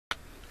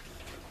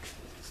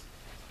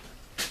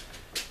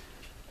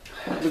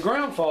The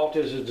ground fault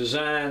is a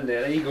design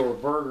that Igor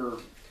Berger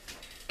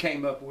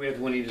came up with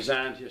when he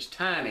designed his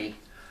Tiny.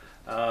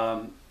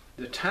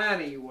 The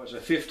Tiny was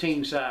a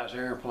 15 size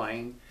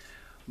airplane.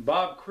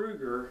 Bob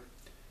Kruger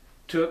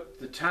took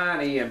the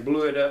Tiny and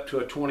blew it up to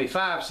a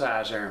 25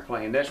 size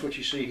airplane. That's what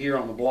you see here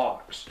on the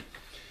blocks.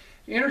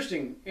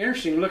 Interesting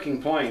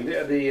looking plane.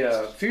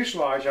 The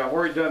fuselage, I've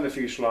already done the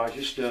fuselage,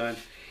 it's done.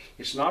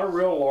 It's not a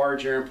real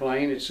large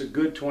airplane, it's a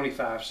good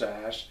 25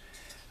 size.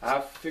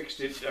 I've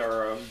fixed it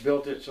or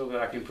built it so that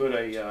I can put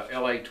a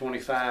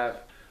LA-25,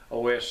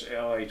 OS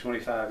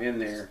LA-25 in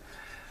there.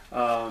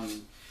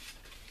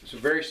 It's a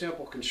very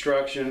simple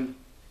construction.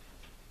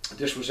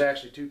 This was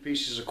actually 2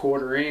 pieces of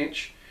 1/4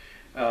 inch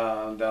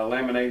that I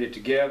laminated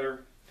together,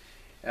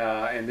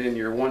 and then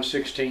your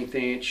 1/16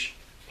 inch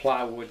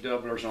plywood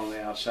doublers on the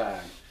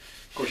outside.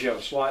 Of course, you have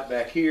a slot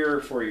back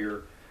here for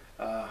your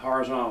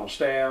horizontal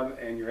stab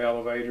and your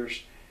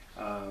elevators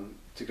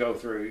to go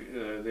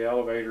through. The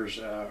elevators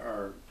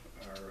are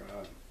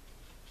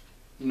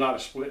not a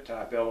split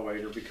type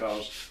elevator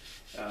because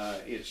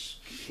it's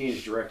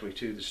hinged directly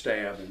to the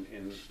stab,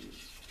 and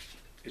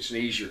it's an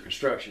easier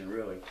construction,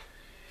 really.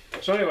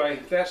 So anyway,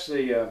 that's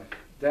the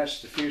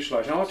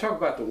fuselage. Now I want to talk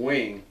about the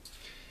wing.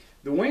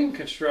 The wing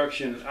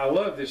construction, I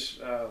love this,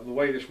 the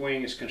way this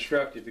wing is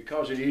constructed,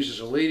 because it uses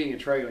a leading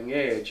and trailing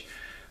edge,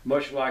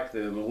 much like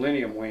the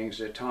Millennium wings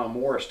that Tom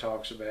Morris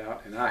talks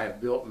about, and I have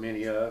built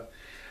many of.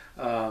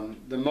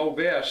 The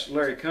Mo-Best,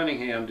 Larry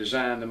Cunningham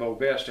designed the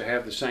Mo-Best to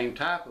have the same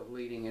type of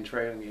leading and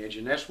trailing edge,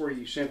 and that's where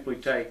you simply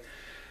take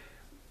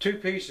 2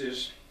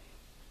 pieces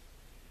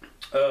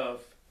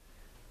of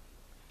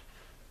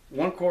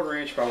 1/4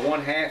 inch by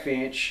 1/2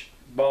 inch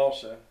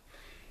balsa,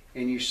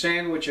 and you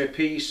sandwich a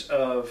piece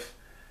of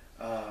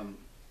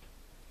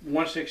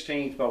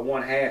 1/16 by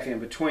 1/2 in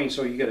between,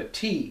 so you get a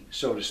T,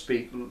 so to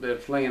speak,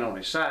 that's laying on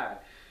its side,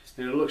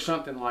 and it looks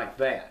something like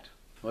that.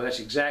 Well, that's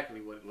exactly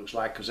what it looks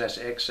like, because that's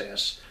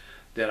excess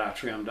that I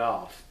trimmed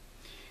off.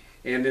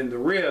 And then the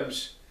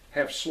ribs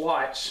have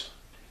slots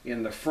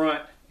in the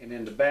front and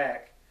in the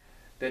back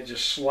that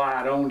just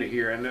slide onto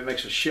here, and that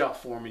makes a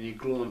shelf for them, and you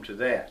glue them to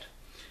that.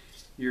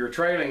 Your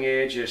trailing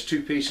edge is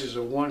 2 pieces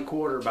of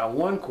 1/4 by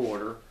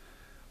 1/4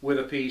 with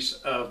a piece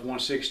of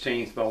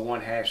 1/16 by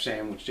 1/2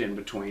 sandwiched in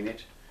between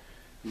it.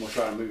 And we'll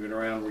try to move it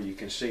around where you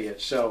can see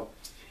it. So,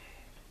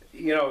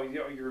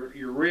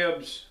 your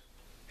ribs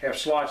have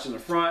slots in the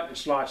front and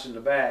slots in the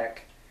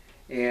back,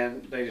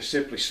 and they just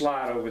simply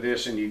slide over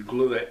this, and you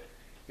glue it,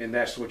 and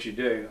that's what you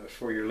do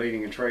for your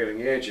leading and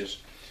trailing edges.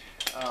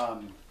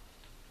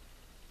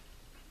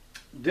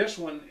 This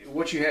one,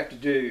 what you have to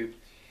do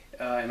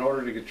in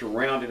order to get to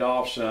round it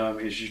off some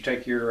is you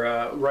take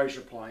your razor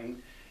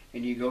plane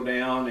and you go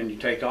down and you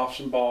take off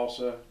some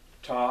balsa,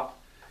 top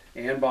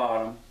and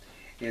bottom,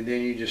 and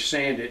then you just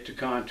sand it to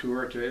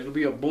contour it. It'll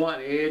be a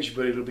blunt edge,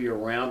 but it'll be a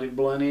rounded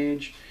blunt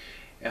edge.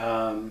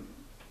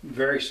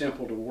 Very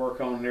simple to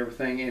work on and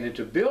everything. And then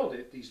to build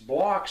it, these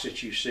blocks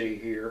that you see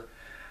here,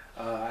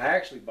 I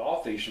actually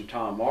bought these from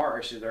Tom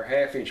Morris. They're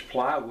 1/2 inch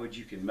plywood.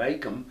 You can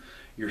make them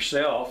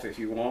yourself if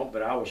you want,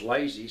 but I was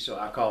lazy, so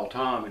I called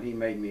Tom and he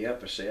made me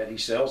up a set. He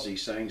sells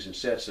these things in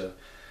sets of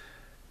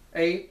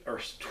 8 or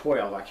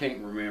 12, I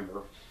can't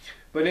remember.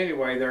 But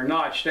anyway, they're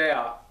notched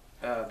out.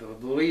 The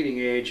leading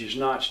edge is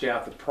notched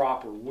out the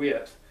proper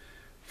width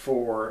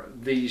for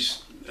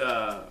these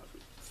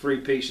 3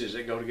 pieces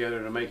that go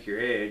together to make your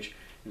edge,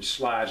 and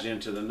slides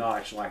into the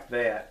notch like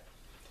that.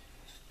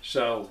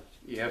 So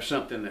you have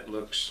something that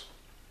looks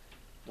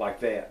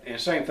like that.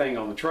 And same thing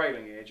on the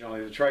trailing edge,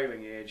 only the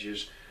trailing edge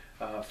is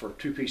for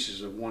 2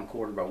 pieces of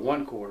 1/4 by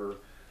 1/4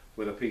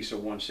 with a piece of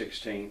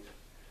 1/16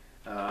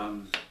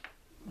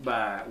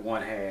 by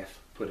 1/2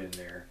 put in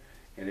there,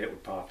 and it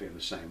would pop in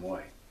the same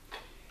way.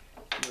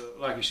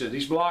 Like you said,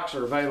 these blocks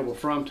are available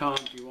from Tom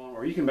if you want,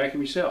 or you can make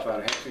them yourself out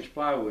of 1/2 inch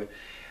plywood.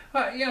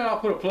 I'll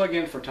put a plug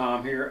in for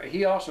Tom here.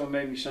 He also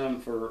made me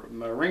some for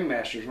my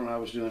Ringmasters when I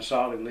was doing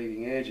solid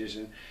leading edges,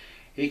 and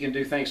he can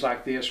do things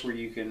like this where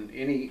you can,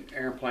 any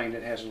airplane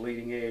that has a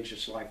leading edge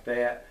that's like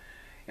that,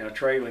 and a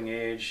trailing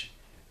edge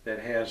that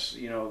has,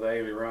 the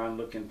aileron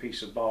looking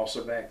piece of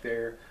balsa back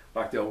there,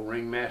 like the old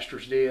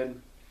Ringmasters did.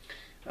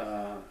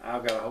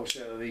 I've got a whole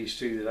set of these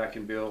too that I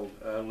can build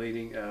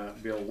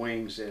build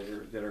wings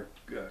that are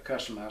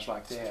customized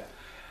like that.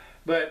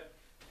 But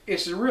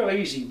it's a real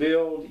easy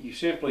build. You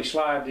simply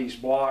slide these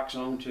blocks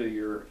onto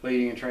your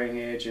leading and trailing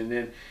edge, and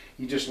then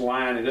you just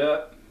line it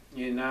up.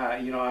 And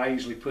I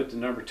usually put the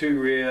number 2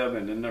 rib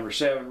and the number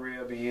 7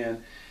 rib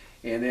in,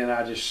 and then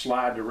I just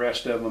slide the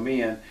rest of them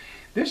in.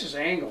 This is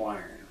angle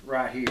iron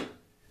right here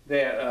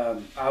that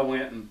I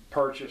went and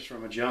purchased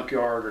from a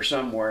junkyard or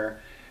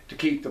somewhere to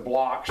keep the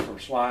blocks from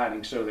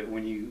sliding, so that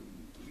when you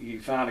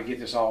finally get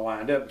this all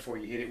lined up before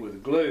you hit it with the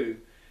glue,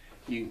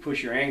 you can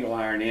push your angle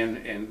iron in,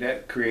 and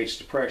that creates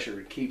the pressure.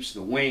 It keeps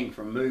the wing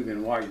from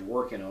moving while you're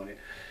working on it.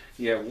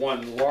 You have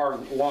one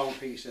long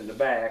piece in the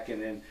back,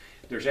 and then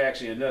there's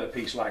actually another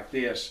piece like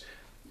this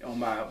on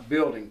my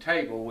building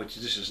table, which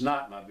this is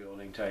not my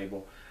building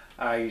table.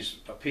 I use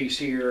a piece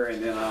here,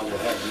 and then I will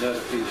have another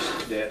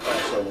piece that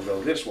also will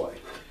go this way.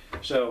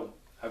 So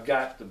I've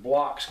got the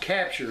blocks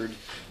captured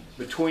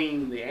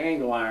between the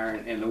angle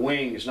iron, and the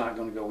wing is not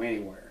going to go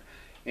anywhere.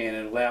 And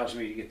it allows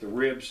me to get the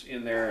ribs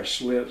in there,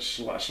 slide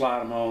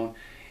them on,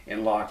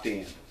 and locked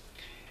in.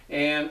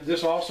 And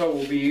this also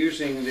will be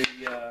using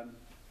the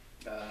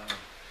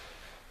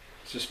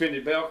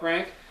suspended bell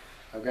crank.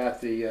 I've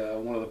got the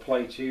one of the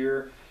plates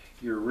here.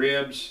 Your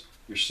ribs,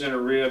 your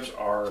center ribs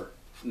are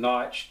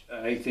notched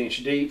an 1/8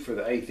 inch deep for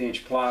the 1/8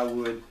 inch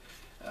plywood.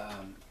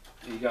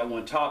 You got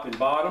one top and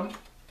bottom.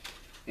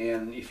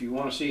 And if you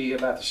want to see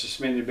about the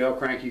suspended bell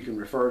crank, you can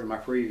refer to my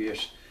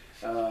previous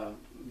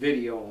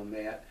video on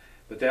that.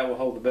 But that will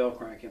hold the bell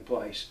crank in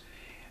place.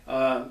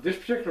 This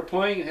particular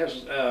plane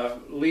has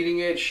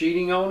leading edge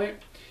sheeting on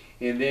it,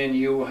 and then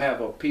you'll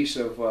have a piece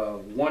of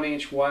 1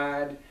 inch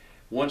wide,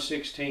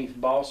 1/16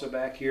 balsa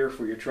back here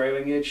for your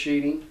trailing edge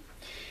sheeting,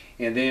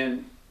 and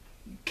then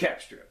cap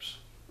strips.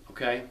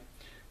 Okay,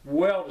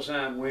 well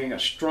designed wing, a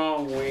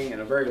strong wing, and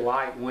a very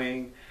light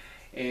wing.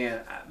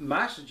 And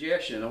my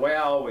suggestion, the way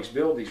I always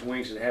build these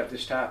wings that have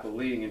this type of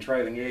leading and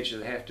trailing edge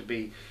that have to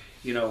be,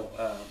 you know,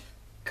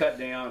 cut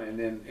down and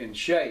then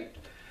shaped,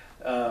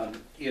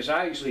 is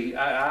I usually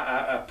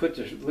I put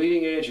the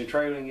leading edge and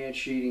trailing edge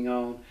sheeting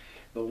on.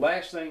 The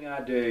last thing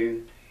I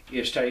do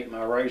is take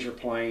my razor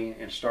plane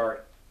and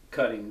start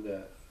cutting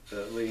the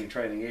leading and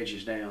trailing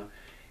edges down,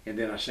 and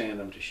then I sand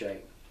them to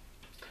shape.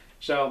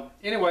 So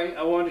anyway,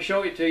 I wanted to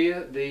show it to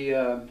you.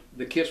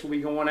 The kits will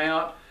be going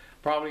out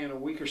probably in a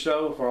week or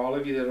so for all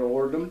of you that have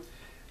ordered them.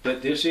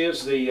 But this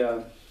is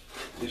the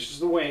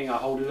wing. I'll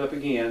hold it up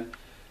again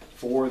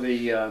for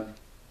the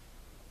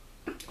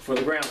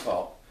ground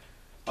fault.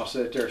 I'll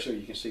set it there so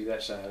you can see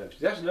that side of it.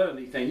 That's another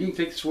neat thing. You can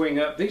take this wing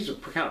up. These are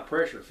kind of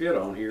pressure fit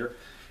on here,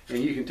 and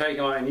you can take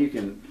on and you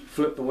can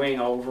flip the wing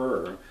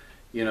over, or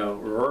you know,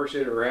 reverse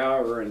it or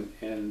however,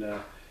 and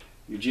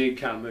your jig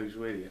kind of moves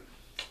with you.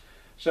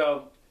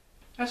 So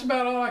that's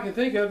about all I can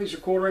think of. These are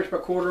 1/4 inch by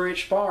 1/4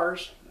 inch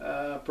spars,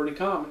 pretty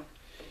common.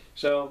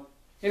 So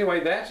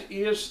anyway, that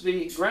is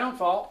the ground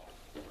fault,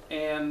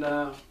 and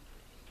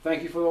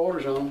thank you for the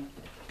orders on them.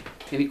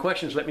 Any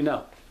questions, let me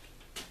know.